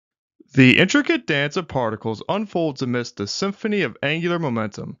The intricate dance of particles unfolds amidst the symphony of angular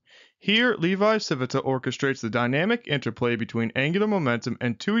momentum. Here, Levi-Civita orchestrates the dynamic interplay between angular momentum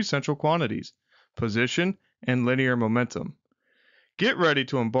and two essential quantities, position and linear momentum. Get ready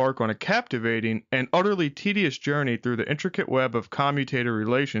to embark on a captivating and utterly tedious journey through the intricate web of commutator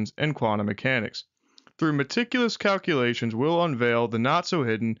relations in quantum mechanics. Through meticulous calculations, we'll unveil the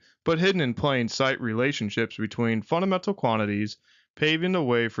not-so-hidden, but hidden in plain sight relationships between fundamental quantities, paving the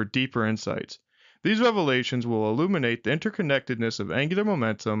way for deeper insights. These revelations will illuminate the interconnectedness of angular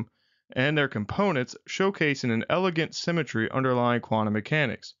momentum and their components, showcasing an elegant symmetry underlying quantum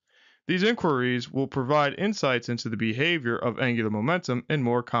mechanics. These inquiries will provide insights into the behavior of angular momentum in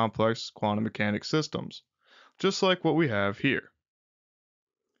more complex quantum mechanics systems, just like what we have here.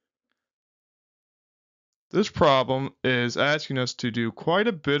 This problem is asking us to do quite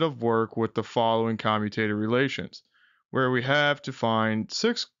a bit of work with the following commutator relations, where we have to find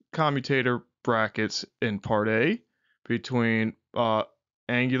 6 commutator brackets in part A between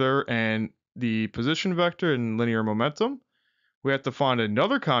angular and the position vector and linear momentum. We have to find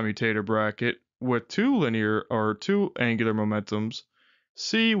another commutator bracket with 2 linear or 2 angular momentums.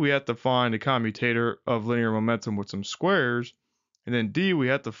 C, we have to find a commutator of linear momentum with some squares. And then D, we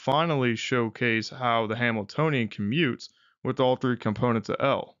have to finally showcase how the Hamiltonian commutes with all 3 components of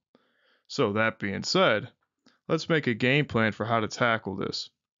L. So that being said, let's make a game plan for how to tackle this.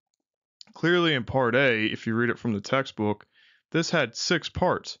 Clearly in part A, if you read it from the textbook, this had 6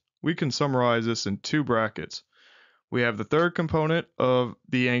 parts. We can summarize this in 2 brackets. We have the third component of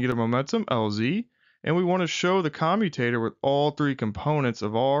the angular momentum, Lz, and we want to show the commutator with all 3 components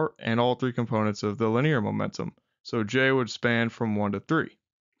of R and all 3 components of the linear momentum. So J would span from 1 to 3.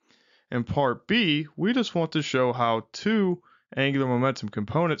 In part B, we just want to show how 2 angular momentum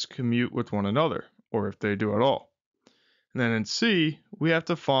components commute with one another, or if they do at all. And then in C, we have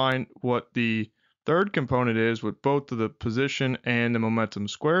to find what the third component is with both of the position and the momentum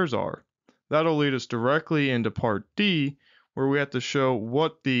squares are. That'll lead us directly into part D, where we have to show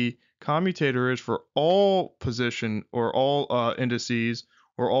what the commutator is for all position or all indices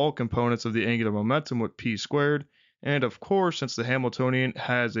or all components of the angular momentum with p squared. And of course, since the Hamiltonian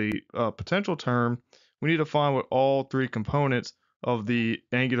has a potential term, we need to find what all 3 components of the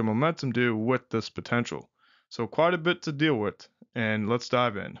angular momentum do with this potential. So quite a bit to deal with, and let's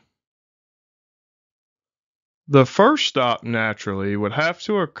dive in. The first stop naturally would have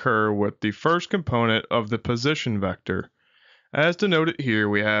to occur with the first component of the position vector. As denoted here,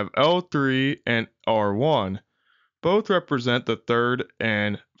 we have L3 and R1. Both represent the third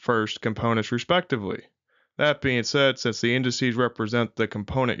and first components respectively. That being said, since the indices represent the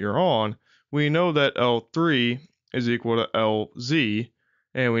component you're on, we know that L3 is equal to Lz,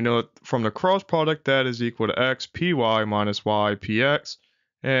 and we know from the cross product that is equal to x py minus y px,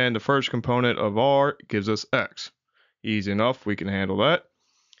 and the first component of R gives us x. Easy enough, we can handle that.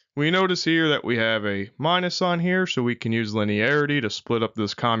 We notice here that we have a minus sign here, so we can use linearity to split up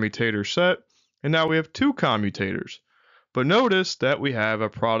this commutator set, and now we have 2 commutators. But notice that we have a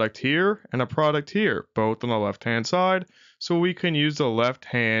product here and a product here, both on the left-hand side, so we can use the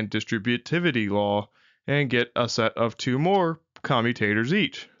left-hand distributivity law and get a set of 2 more commutators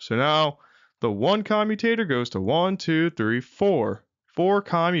each. So now the one commutator goes to 1, 2, 3, 4. 4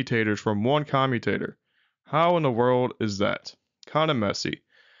 commutators from one commutator. How in the world is that? Kind of messy.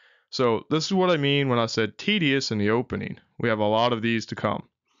 So this is what I mean when I said tedious in the opening. We have a lot of these to come.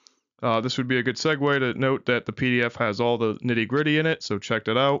 This would be a good segue to note that the PDF has all the nitty-gritty in it, so check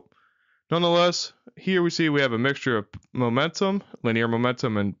that out. Nonetheless, here we see we have a mixture of momentum, linear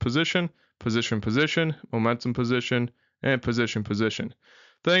momentum, and position, position, momentum position, and position.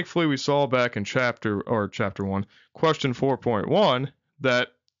 Thankfully, we saw back in chapter 1, question 4.1, that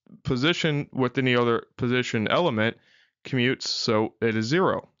position with any other position element commutes, so it is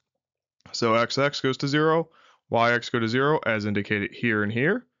 0. So xx goes to 0, yx go to 0, as indicated here and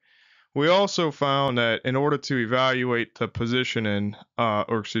here. We also found that in order to evaluate the position and,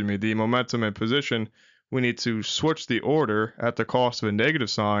 the momentum and position, we need to switch the order at the cost of a negative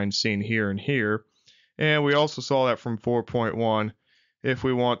sign seen here and here. And we also saw that from 4.1, if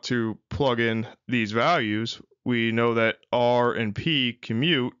we want to plug in these values, we know that R and P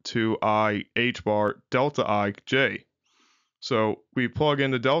commute to I H bar delta I J. So we plug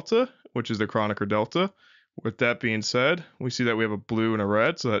in the delta, which is the Kronecker delta. With that being said, we see that we have a blue and a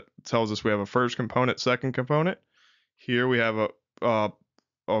red, so that tells us we have a first component, second component. Here we have a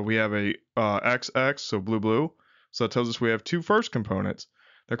XX, so blue, so that tells us we have 2 first components.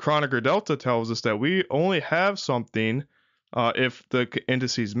 The Kronecker delta tells us that we only have something if the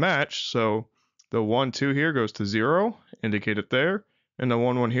indices match, so the 1, 2 here goes to 0, indicated there, and the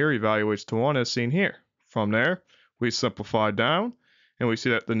 1 here evaluates to 1 as seen here. From there, we simplify down, and we see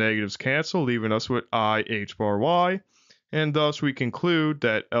that the negatives cancel, leaving us with 𝐻 bar y, and thus we conclude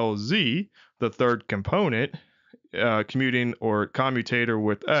that LZ, the third component, commuting or commutator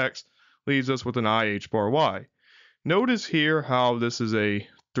with x, leaves us with an 𝐻 bar y. Notice here how this is a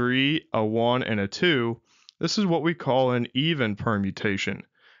 3, a 1, and a 2. This is what we call an even permutation.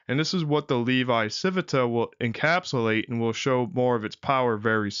 And this is what the Levi-Civita will encapsulate, and will show more of its power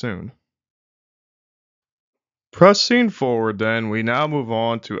very soon. Pressing forward then, we now move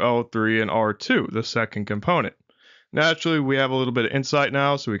on to L3 and R2, the second component. Naturally, we have a little bit of insight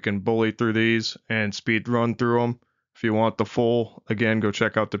now, so we can bully through these and speed run through them. If you want the full, again, go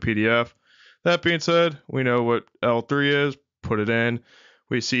check out the PDF. That being said, we know what L3 is, put it in.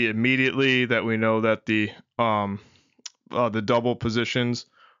 We see immediately that we know that the double positions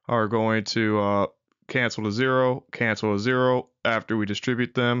are going to cancel to zero after we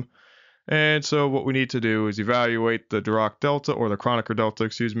distribute them. And so what we need to do is evaluate the Dirac delta, or the Kronecker delta,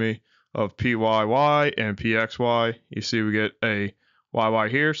 of PYY and PXY. You see we get a YY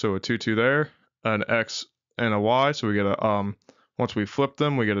here, so a 2 there, an X and a Y, so we get a, once we flip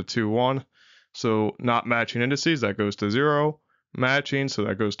them, we get a 2 1. So not matching indices, that goes to 0. Matching, so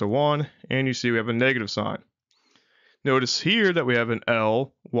that goes to 1. And you see we have a negative sign. Notice here that we have an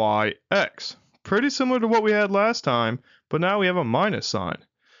L, Y, X. Pretty similar to what we had last time, but now we have a minus sign.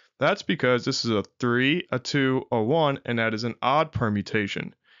 That's because this is a 3, a 2, a 1, and that is an odd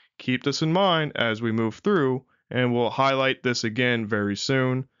permutation. Keep this in mind as we move through, and we'll highlight this again very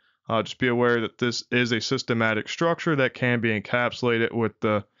soon. Just be aware that this is a systematic structure that can be encapsulated with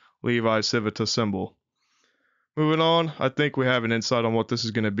the Levi-Civita symbol. Moving on, I think we have an insight on what this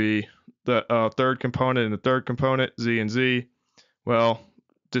is going to be. The third component and the third component, Z and Z. Well,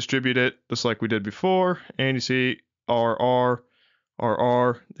 distribute it just like we did before, and you see RR,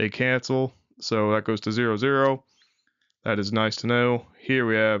 they cancel, so that goes to 0, 0. That is nice to know. Here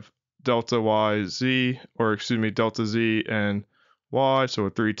we have delta Y, Z, delta Z and Y, so a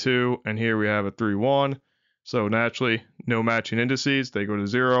 3, 2, and here we have a 3, 1. So naturally, no matching indices, they go to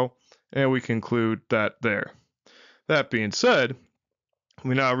 0, and we conclude that there. That being said,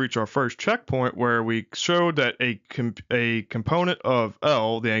 we now reach our first checkpoint where we showed that a component of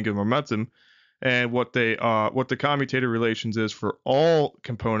L, the angular momentum, and what the commutator relations is for all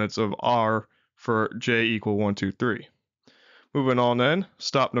components of R for J equal 1, 2, 3. Moving on then,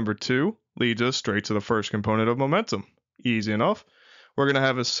 stop number 2 leads us straight to the first component of momentum. Easy enough. We're going to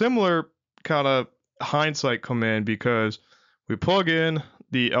have a similar kind of hindsight come in because we plug in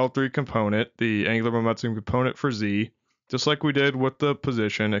the L3 component, the angular momentum component for Z, just like we did with the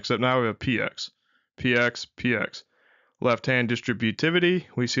position, except now we have PX. PX, PX. Left-hand distributivity,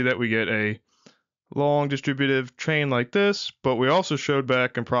 we see that we get a long distributive chain like this, but we also showed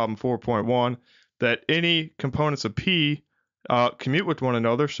back in problem 4.1 that any components of P commute with one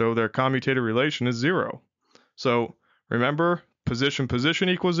another, so their commutator relation is 0. So remember, position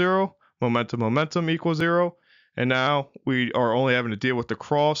equals 0, momentum equals 0, and now we are only having to deal with the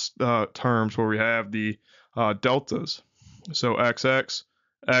cross terms where we have the deltas. So XX,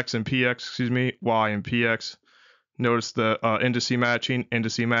 X and PX, Y and PX. Notice the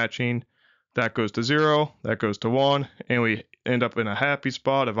indice matching. That goes to 0, that goes to 1, and we end up in a happy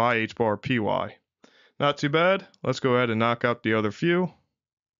spot of IH bar PY. Not too bad. Let's go ahead and knock out the other few.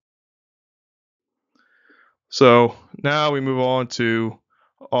 So now we move on to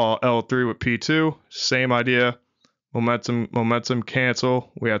L3 with P2. Same idea. Momentum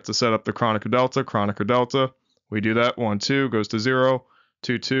cancel. We have to set up the Kronecker delta. We do that. 1, 2 goes to 0.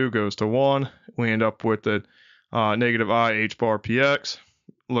 2, 2 goes to 1. We end up with the negative IH bar PX.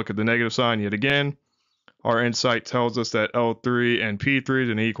 Look at the negative sign yet again. Our insight tells us that L3 and P3 is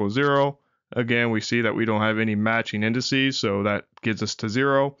going to equal 0. Again, we see that we don't have any matching indices, so that gets us to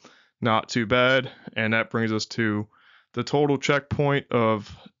 0. Not too bad. And that brings us to the total checkpoint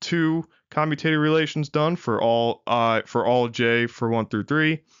of 2 commutator relations done for all J for 1 through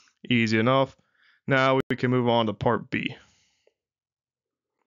 3. Easy enough. Now we can move on to part B.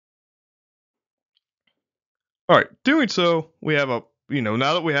 All right, doing so, we have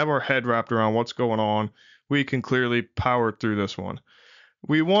now that we have our head wrapped around what's going on, we can clearly power through this one.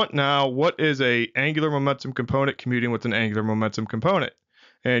 We want now what is a angular momentum component commuting with an angular momentum component.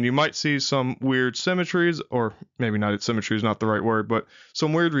 And you might see some weird symmetries, or maybe not, symmetry is not the right word, but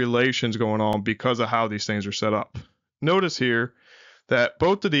some weird relations going on because of how these things are set up. Notice here that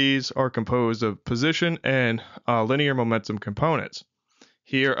both of these are composed of position and linear momentum components.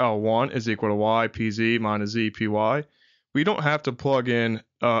 Here, L1 is equal to y pz minus z py. We don't have to plug in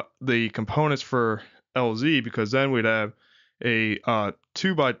the components for LZ because then we'd have a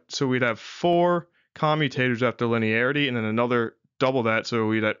so we'd have 4 commutators after linearity, and then another double that, so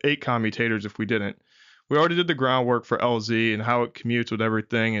we'd have 8 commutators if we didn't. We already did the groundwork for LZ and how it commutes with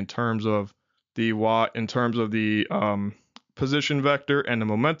everything in terms of the position vector and the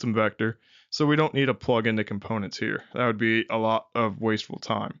momentum vector, so we don't need to plug in the components here. That would be a lot of wasteful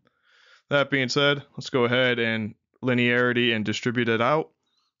time. That being said, let's go ahead and linearity and distribute it out.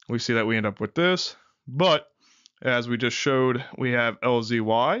 We see that we end up with this, but as we just showed, we have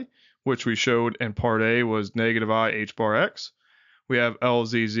LZY, which we showed in part A was negative I h bar x. We have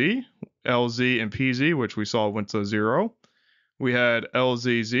LZZ, LZ and PZ, which we saw went to 0. We had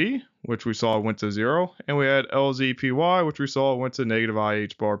LZZ, which we saw went to 0. And we had LZPY, which we saw went to negative I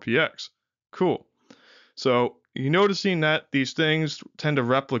h bar px. Cool. So you're noticing that these things tend to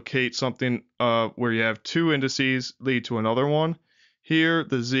replicate something where you have 2 indices lead to another one. Here,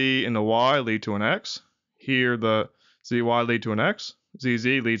 the Z and the Y lead to an X. Here, the ZY lead to an X. ZZ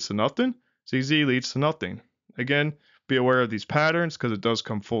leads to nothing. ZZ leads to nothing. Again, be aware of these patterns because it does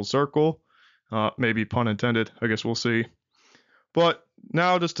come full circle. Maybe pun intended. I guess we'll see. But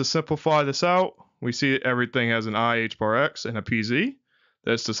now just to simplify this out, we see everything has an I h bar x and a PZ.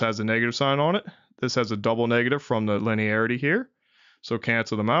 This just has a negative sign on it. This has a double negative from the linearity here. So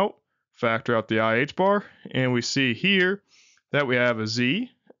cancel them out. Factor out the I h bar. And we see here that we have a Z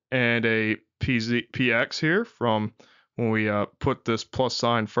and a PX here from when we put this plus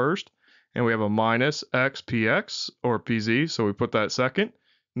sign first. And we have a minus x px or pz, so we put that second.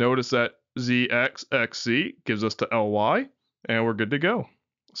 Notice that zx xz gives us the ly, and we're good to go.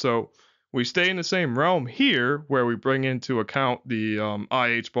 So we stay in the same realm here where we bring into account the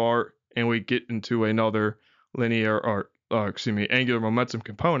IH bar and we get into another angular momentum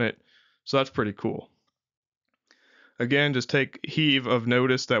component. So that's pretty cool. Again, just take heave of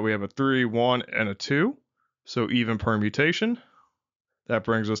notice that we have a 3, 1, and a 2. So even permutation. That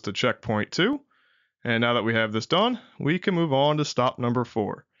brings us to checkpoint 2. And now that we have this done, we can move on to stop number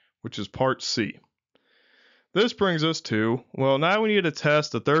 4, which is part C. This brings us to, well, now we need to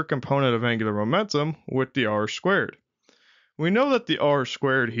test the third component of angular momentum with the r squared. We know that the r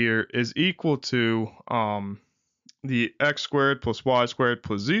squared here is equal to the x squared plus y squared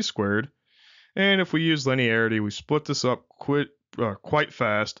plus z squared. And if we use linearity, we split this up quite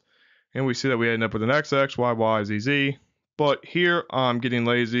fast. And we see that we end up with an xx, yy, zz. But here I'm getting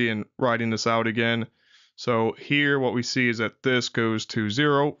lazy and writing this out again. So here what we see is that this goes to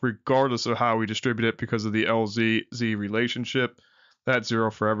 0 regardless of how we distribute it because of the LZ-Z relationship. That's 0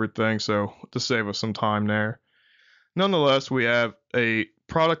 for everything, so to save us some time there. Nonetheless, we have a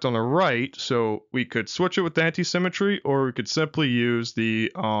product on the right, so we could switch it with the anti-symmetry, or we could simply use the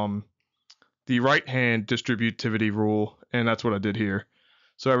right-hand distributivity rule, and that's what I did here.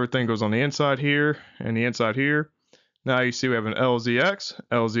 So everything goes on the inside here and the inside here. Now you see we have an LZX,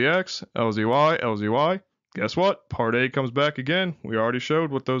 LZX, LZY, LZY. Guess what? Part A comes back again. We already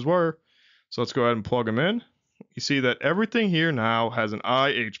showed what those were. So let's go ahead and plug them in. You see that everything here now has an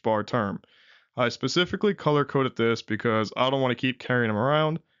IH bar term. I specifically color-coded this because I don't want to keep carrying them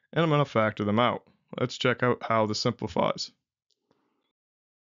around, and I'm going to factor them out. Let's check out how this simplifies.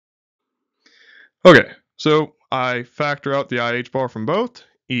 Okay, so I factor out the IH bar from both.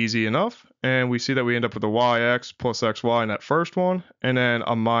 Easy enough. And we see that we end up with a yx plus xy in that first one, and then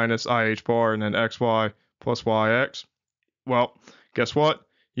a minus IH bar, and then xy plus yx. Well, guess what?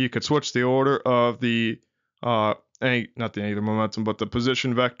 You could switch the order of the, not the angular momentum, but the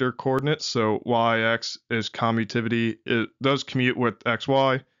position vector coordinates. So yx is commutivity, it does commute with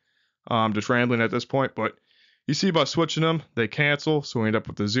xy. I'm just rambling at this point, but you see by switching them, they cancel, so we end up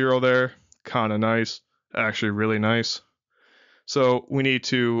with the 0 there. Kind of nice, actually really nice. So we need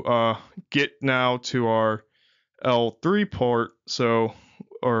to get now to our L3 part,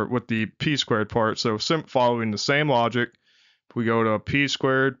 or with the p squared part. So following the same logic, we go to p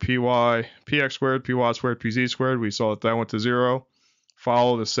squared, px squared, py squared, pz squared. We saw that went to 0.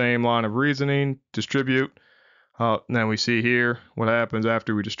 Follow the same line of reasoning, distribute. Then we see here what happens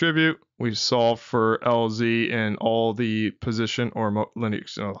after we distribute. We solve for LZ and all the position or linear.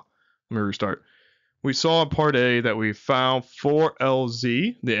 So let me restart. We saw in part A that we found for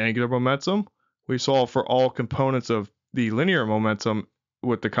LZ, the angular momentum. We saw for all components of the linear momentum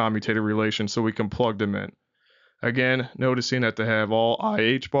with the commutator relation, so we can plug them in. Again, noticing that they have all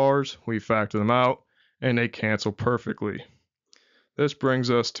IH bars, we factor them out, and they cancel perfectly. This brings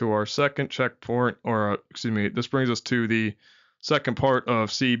us to our second checkpoint, this brings us to the second part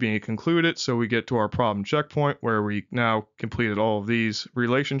of C being concluded, so we get to our problem checkpoint where we now completed all of these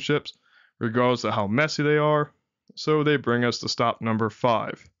relationships, regardless of how messy they are. So they bring us to stop number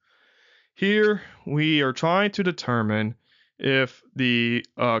 5. Here we are trying to determine if the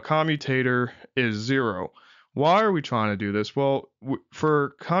commutator is 0. Why are we trying to do this? Well,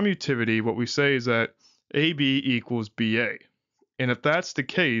 for commutativity, what we say is that AB equals BA. And if that's the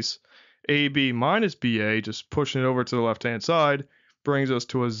case, AB minus BA, just pushing it over to the left-hand side, brings us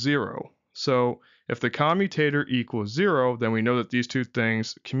to a 0. So if the commutator equals 0, then we know that these two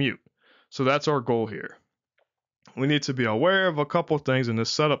things commute. So that's our goal here. We need to be aware of a couple things in this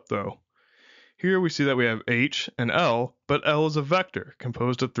setup though. Here we see that we have H and L, but L is a vector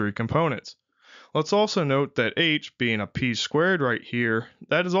composed of 3 components. Let's also note that H, being a p squared right here,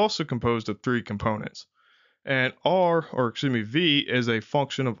 that is also composed of 3 components. And V is a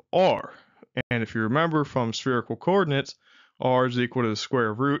function of R. And if you remember from spherical coordinates, R is equal to the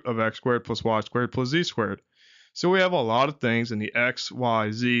square root of x squared plus y squared plus z squared. So we have a lot of things in the x,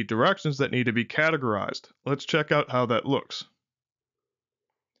 y, z directions that need to be categorized. Let's check out how that looks.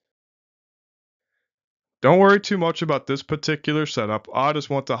 Don't worry too much about this particular setup. I just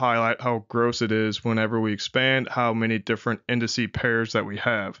want to highlight how gross it is whenever we expand how many different indice pairs that we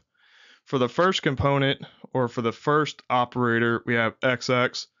have. For the first component, or for the first operator, we have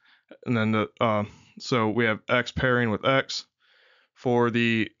xx, and then so we have x pairing with x. For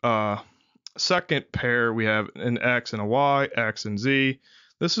the second pair, we have an x and a y, x and z.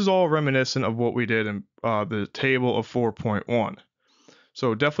 This is all reminiscent of what we did in the table of 4.1.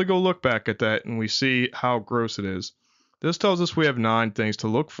 So definitely go look back at that and we see how gross it is. This tells us we have 9 things to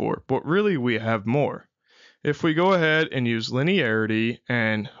look for, but really we have more. If we go ahead and use linearity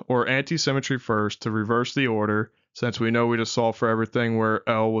or anti-symmetry first to reverse the order, since we know we just solved for everything where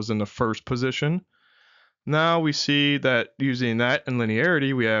L was in the first position, now we see that using that and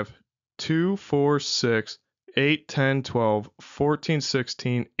linearity, we have 2, 4, 6, 8, 10, 12, 14,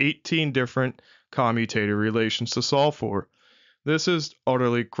 16, 18 different commutator relations to solve for. This is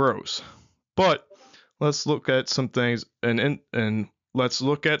utterly gross. But let's look at some things and let's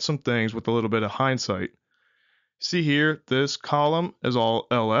look at some things with a little bit of hindsight. See here, this column is all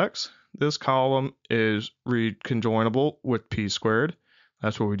Lx. This column is reconjoinable with p squared.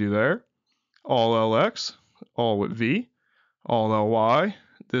 That's what we do there. All Lx, all with v. All Ly,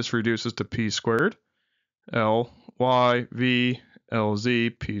 this reduces to p squared. Ly, v,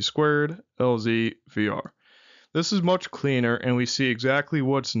 Lz, p squared, Lz, vr. This is much cleaner and we see exactly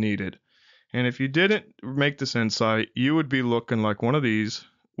what's needed. And if you didn't make this insight, you would be looking like one of these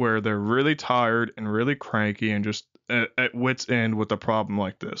where they're really tired and really cranky and just at wit's end with a problem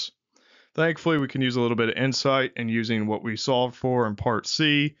like this. Thankfully, we can use a little bit of insight in using what we solved for in part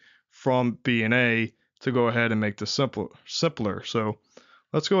C from B and A to go ahead and make this simpler. So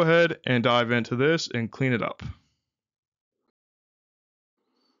let's go ahead and dive into this and clean it up.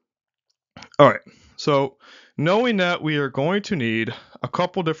 All right, so knowing that we are going to need a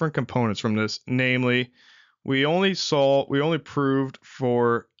couple different components from this, namely, we only proved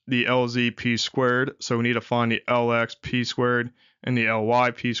for the Lz p squared, so we need to find the Lx p squared and the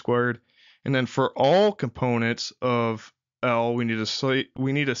Ly p squared. And then for all components of L, we need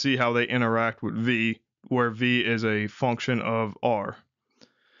to see how they interact with V, where V is a function of R.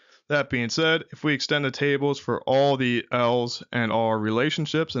 That being said, if we extend the tables for all the L's and R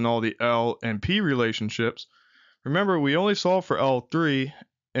relationships and all the L and P relationships, remember we only solved for L3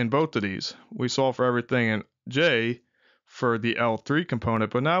 in both of these. We solved for everything in J for the L3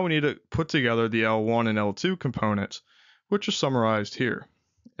 component, but now we need to put together the L1 and L2 components, which are summarized here.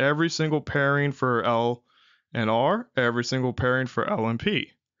 Every single pairing for L and R, every single pairing for L and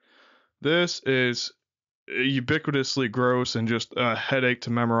P. This is ubiquitously gross and just a headache to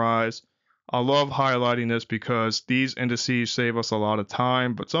memorize. I love highlighting this because these indices save us a lot of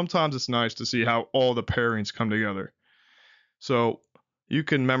time, but sometimes it's nice to see how all the pairings come together. So you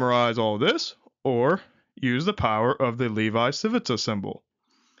can memorize all this or use the power of the Levi-Civita symbol.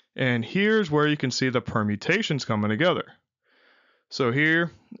 And here's where you can see the permutations coming together. So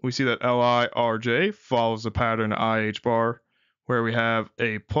here we see that LIRJ follows the pattern IH bar where we have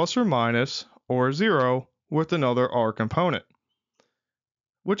a plus or minus or 0 with another R component,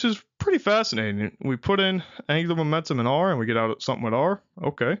 which is pretty fascinating. We put in angular momentum in R and we get out something with R.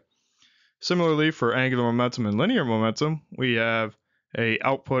 Okay. Similarly, for angular momentum and linear momentum, we have a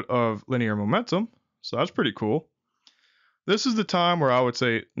output of linear momentum. So that's pretty cool. This is the time where I would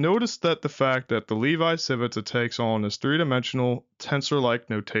say, notice that the fact that the Levi-Civita takes on this 3-dimensional tensor-like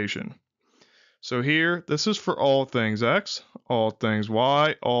notation. So here, this is for all things X, all things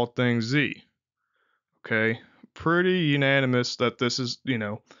Y, all things Z. Okay, pretty unanimous that this is,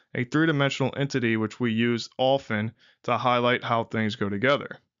 a 3-dimensional entity which we use often to highlight how things go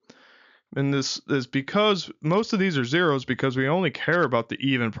together. And this is because most of these are zeros because we only care about the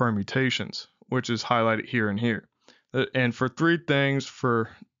even permutations, which is highlighted here and here. And for three things, for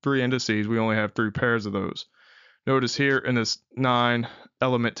three indices, we only have three pairs of those. Notice here in this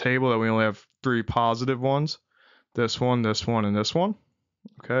 9-element table that we only have three positive ones. This one, and this one.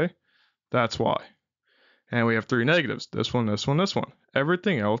 Okay, that's why. And we have three negatives. This one, this one, this one.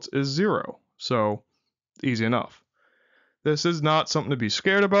 Everything else is 0. So, easy enough. This is not something to be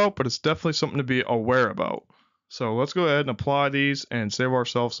scared about, but it's definitely something to be aware about. So let's go ahead and apply these and save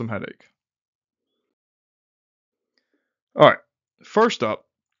ourselves some headache. Alright, first up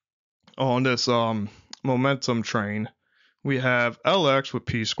on this momentum train, we have Lx with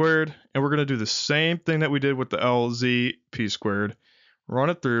p squared, and we're going to do the same thing that we did with the Lz p squared. Run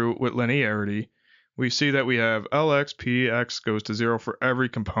it through with linearity. We see that we have Lx px goes to 0 for every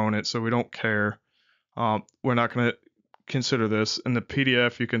component, so we don't care. We're not going to consider this. In the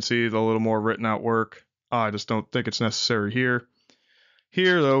PDF, you can see the little more written out work. I just don't think it's necessary here.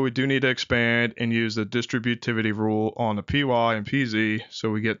 Here, though, we do need to expand and use the distributivity rule on the py and pz, so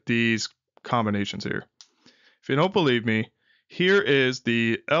we get these combinations here. If you don't believe me, here is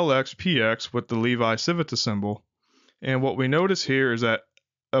the Lx px with the Levi-Civita symbol. And what we notice here is that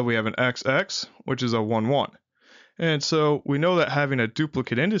we have an xx, which is a 1, 1. And so we know that having a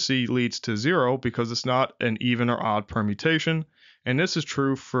duplicate indice leads to 0 because it's not an even or odd permutation. And this is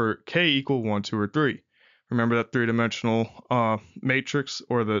true for k equal 1, 2, or 3. Remember that three-dimensional matrix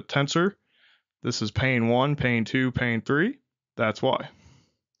or the tensor? This is pane 1, pane 2, pane 3. That's why.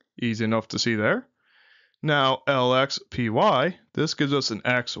 Easy enough to see there. Now, Lx py, this gives us an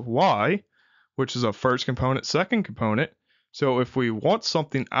xy, which is a first component, second component. So if we want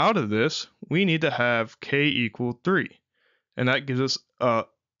something out of this, we need to have k equal 3. And that gives us a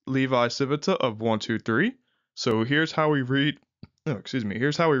Levi-Civita of 1, 2, 3. So here's how we read,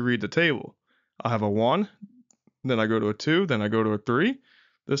 here's how we read the table. I have a 1, then I go to a 2, then I go to a 3.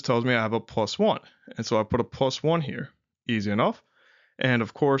 This tells me I have a plus 1. And so I put a plus 1 here. Easy enough. And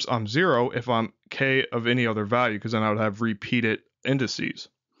of course, I'm 0 if I'm k of any other value, because then I would have repeated indices.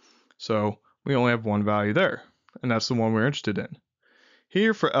 So we only have one value there, and that's the one we're interested in.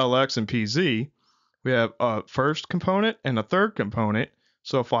 Here for Lx and Pz, we have a first component and a third component.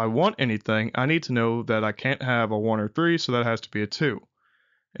 So if I want anything, I need to know that I can't have a 1 or 3, so that has to be a 2.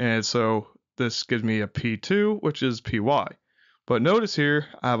 And so this gives me a P2, which is Py. But notice here,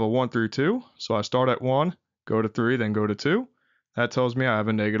 I have a 1 through 2, so I start at 1, go to 3, then go to 2. That tells me I have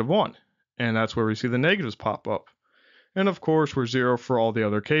a negative 1, and that's where we see the negatives pop up. And of course, we're 0 for all the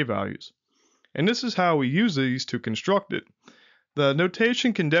other k values. And this is how we use these to construct it. The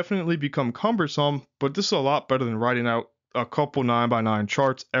notation can definitely become cumbersome, but this is a lot better than writing out a couple 9x9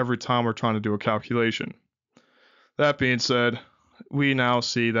 charts every time we're trying to do a calculation. That being said, we now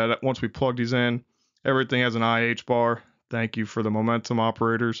see that once we plug these in, everything has an IH bar. Thank you for the momentum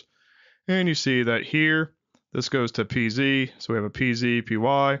operators. And you see that here, this goes to PZ, so we have a PZ,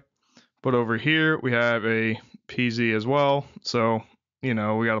 PY. But over here, we have a PZ as well. So, we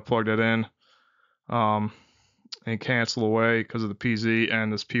got to plug that in and cancel away because of the PZ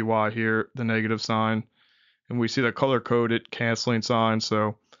and this PY here, the negative sign. And we see the color-coded canceling sign.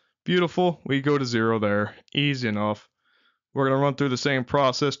 So, beautiful. We go to 0 there. Easy enough. We're going to run through the same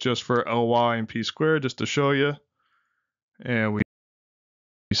process just for Ly and P squared just to show you. And we,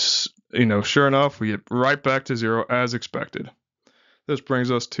 sure enough, we get right back to 0 as expected. This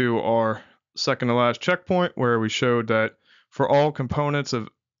brings us to our second to last checkpoint where we showed that for all components of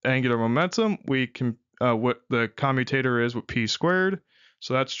angular momentum, we can what the commutator is with P squared.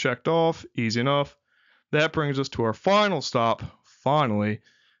 So that's checked off, easy enough. That brings us to our final stop, finally,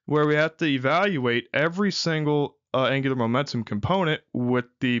 where we have to evaluate every single angular momentum component with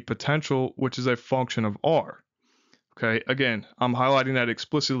the potential, which is a function of r. Okay, again, I'm highlighting that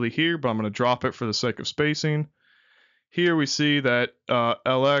explicitly here, but I'm going to drop it for the sake of spacing. Here we see that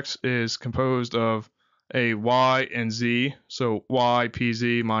Lx is composed of a y and z, so y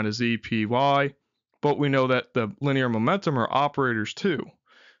pz minus z py, but we know that the linear momentum are operators too,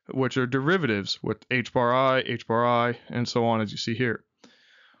 which are derivatives with h bar I, and so on as you see here.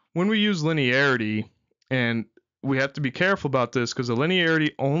 When we use linearity, and we have to be careful about this because the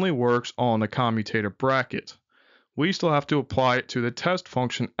linearity only works on the commutator bracket. We still have to apply it to the test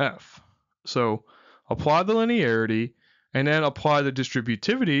function f. So apply the linearity and then apply the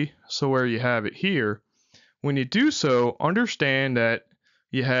distributivity, so where you have it here. When you do so, understand that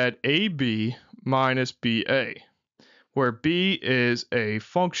you had AB minus BA, where B is a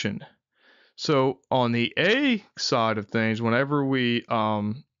function. So on the A side of things, whenever we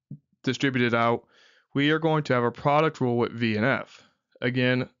distribute it out, we are going to have a product rule with V and F.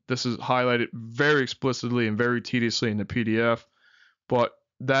 Again, this is highlighted very explicitly and very tediously in the PDF, but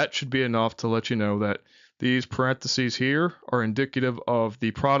that should be enough to let you know that these parentheses here are indicative of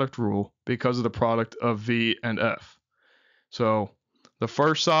the product rule because of the product of V and F. So the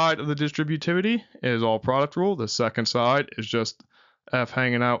first side of the distributivity is all product rule. The second side is just F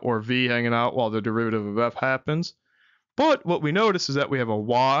hanging out or V hanging out while the derivative of F happens. But what we notice is that we have a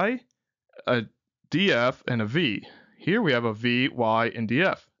Y, a df, and a V. Here we have a V, Y, and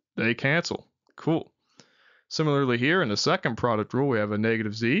df. They cancel. Cool. Similarly here in the second product rule, we have a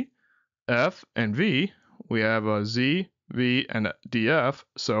negative Z, F, and V. We have a Z, V, and a df,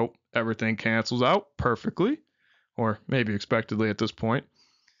 so everything cancels out perfectly, or maybe expectedly at this point.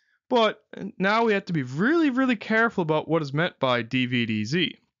 But now we have to be really, really careful about what is meant by dv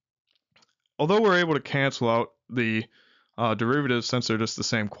dz. Although we're able to cancel out the derivatives since they're just the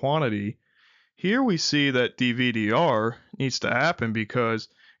same quantity, here we see that dv dr needs to happen because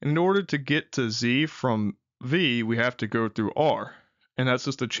in order to get to z from v, we have to go through r, and that's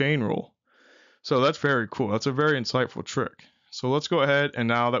just a chain rule. So that's very cool. That's a very insightful trick. So let's go ahead, and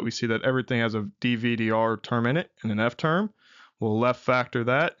now that we see that everything has a dv dr term in it and an f term, we'll left factor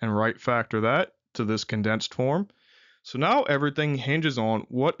that and right factor that to this condensed form. So now everything hinges on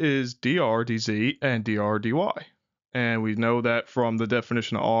what is dr dz and dr dy. And we know that from the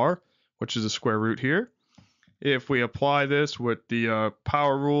definition of r, which is the square root here. If we apply this with the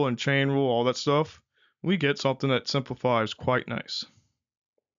power rule and chain rule, all that stuff, we get something that simplifies quite nice.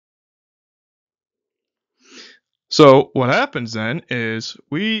 So what happens then is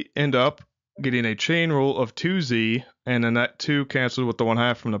we end up getting a chain rule of 2z, and then that 2 cancels with the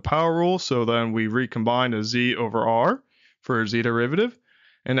 1/2 from the power rule, so then we recombine a z over r for a z derivative,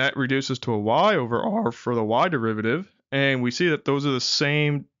 and that reduces to a y over r for the y derivative, and we see that those are the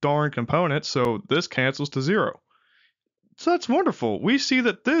same darn components, so this cancels to 0. So that's wonderful. We see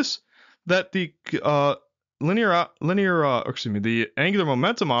that the the angular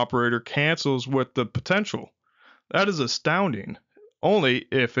momentum operator cancels with the potential. That is astounding, only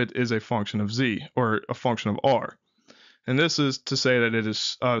if it is a function of z or a function of r. And this is to say that it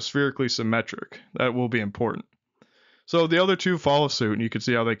is spherically symmetric. That will be important. So the other two follow suit, and you can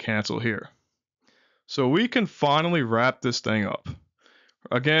see how they cancel here. So we can finally wrap this thing up.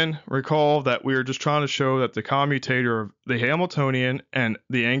 Again, recall that we are just trying to show that the commutator of the Hamiltonian and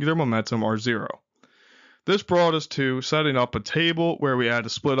the angular momentum are 0. This brought us to setting up a table where we had to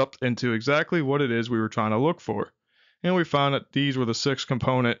split up into exactly what it is we were trying to look for. And we found that these were the 6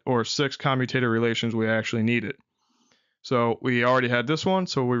 component or 6 commutator relations we actually needed. So we already had this one,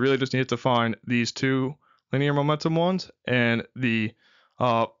 so we really just needed to find these 2 linear momentum ones and the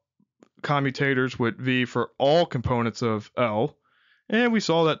commutators with V for all components of L. And we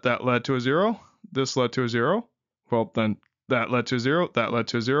saw that that led to a 0, this led to a 0, well then that led to a 0, that led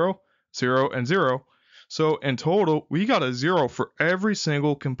to a 0, 0, and 0. So in total, we got a 0 for every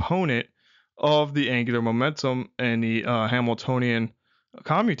single component of the angular momentum and the Hamiltonian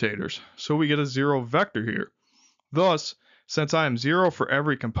commutators. So we get a 0 vector here. Thus, since I am 0 for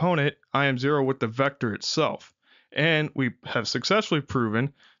every component, I am 0 with the vector itself. And we have successfully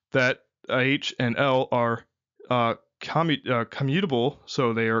proven that H and L are commutable,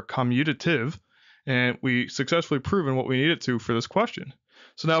 so they are commutative, and we successfully proven what we needed to for this question.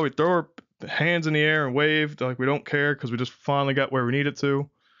 So now we throw our hands in the air and wave like we don't care because we just finally got where we needed to.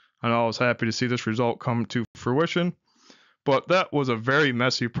 And I was happy to see this result come to fruition. But that was a very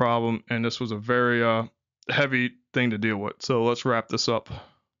messy problem, and this was a very heavy thing to deal with. So let's wrap this up.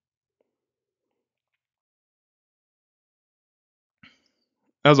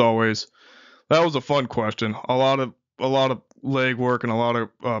 As always, that was a fun question. A lot of leg work and a lot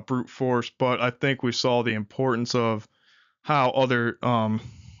of brute force, but I think we saw the importance of how other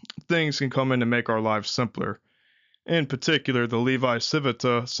things can come in to make our lives simpler. In particular, the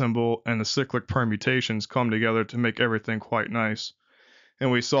Levi-Civita symbol and the cyclic permutations come together to make everything quite nice.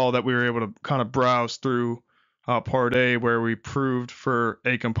 And we saw that we were able to kind of browse through part A, where we proved for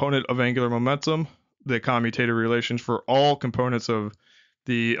a component of angular momentum the commutator relations for all components of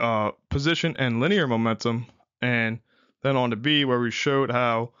the position and linear momentum, and then on to B, where we showed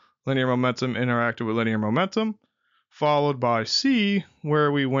how linear momentum interacted with linear momentum, followed by C,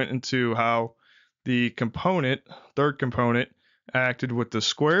 where we went into how the third component, acted with the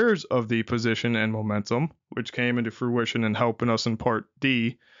squares of the position and momentum, which came into fruition and helping us in part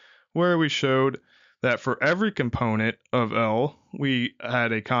D, where we showed that for every component of L, we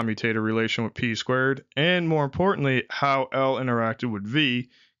had a commutator relation with P squared, and more importantly, how L interacted with V,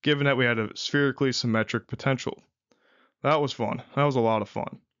 given that we had a spherically symmetric potential. That was fun. That was a lot of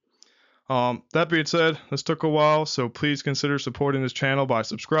fun. That being said, this took a while, so please consider supporting this channel by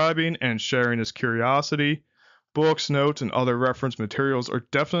subscribing and sharing this curiosity. Books, notes, and other reference materials are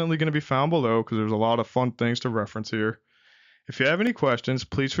definitely going to be found below because there's a lot of fun things to reference here. If you have any questions,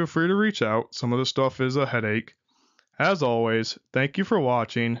 please feel free to reach out. Some of the stuff is a headache. As always, thank you for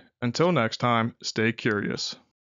watching. Until next time, stay curious.